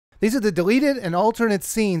These are the deleted and alternate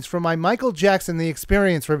scenes from my Michael Jackson The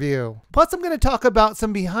Experience review. Plus, I'm going to talk about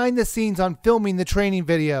some behind the scenes on filming the training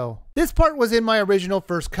video. This part was in my original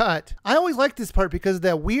first cut. I always liked this part because of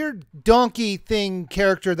that weird donkey thing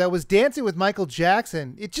character that was dancing with Michael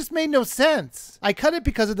Jackson. It just made no sense. I cut it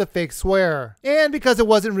because of the fake swear, and because it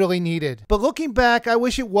wasn't really needed. But looking back, I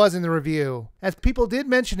wish it was in the review, as people did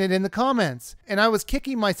mention it in the comments, and I was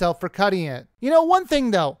kicking myself for cutting it. You know, one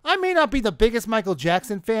thing though, I may not be the biggest Michael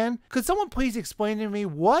Jackson fan. Could someone please explain to me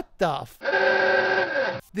what the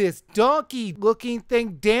this donkey looking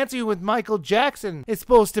thing dancing with Michael Jackson is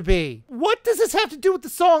supposed to be? What does this have to do with the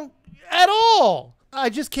song at all? I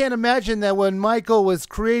just can't imagine that when Michael was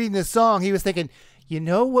creating this song, he was thinking, you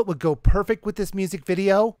know what would go perfect with this music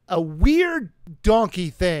video? A weird donkey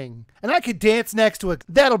thing. And I could dance next to it.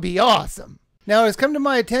 That'll be awesome. Now, it has come to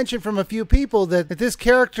my attention from a few people that this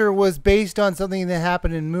character was based on something that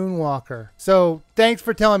happened in Moonwalker. So, thanks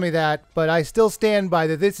for telling me that, but I still stand by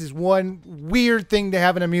that this is one weird thing to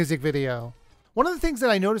have in a music video. One of the things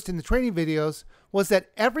that I noticed in the training videos was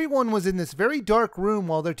that everyone was in this very dark room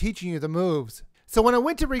while they're teaching you the moves. So when I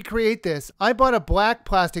went to recreate this, I bought a black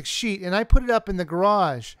plastic sheet and I put it up in the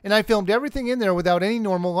garage, and I filmed everything in there without any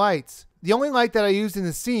normal lights. The only light that I used in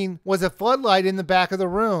the scene was a floodlight in the back of the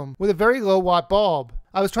room with a very low watt bulb.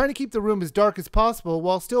 I was trying to keep the room as dark as possible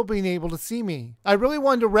while still being able to see me. I really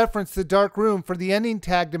wanted to reference the dark room for the ending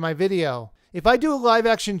tag to my video. If I do a live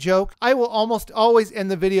action joke, I will almost always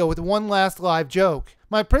end the video with one last live joke.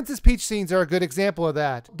 My Princess Peach scenes are a good example of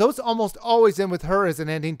that. Those almost always end with her as an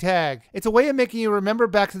ending tag. It's a way of making you remember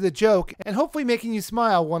back to the joke and hopefully making you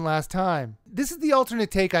smile one last time. This is the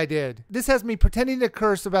alternate take I did. This has me pretending to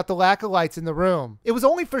curse about the lack of lights in the room. It was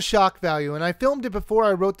only for shock value, and I filmed it before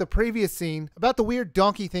I wrote the previous scene about the weird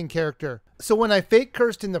donkey thing character. So when I fake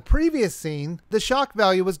cursed in the previous scene, the shock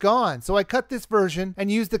value was gone. So I cut this version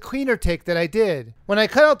and used the cleaner take that I did. When I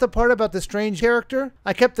cut out the part about the strange character,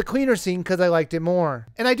 I kept the cleaner scene because I liked it more.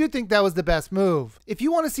 And I do think that was the best move. If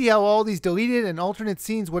you want to see how all these deleted and alternate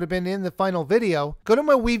scenes would have been in the final video, go to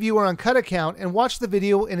my WeViewer Uncut account and watch the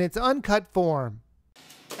video in its uncut form.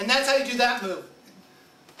 And that's how you do that move.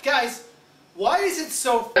 Guys, why is it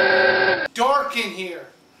so dark in here?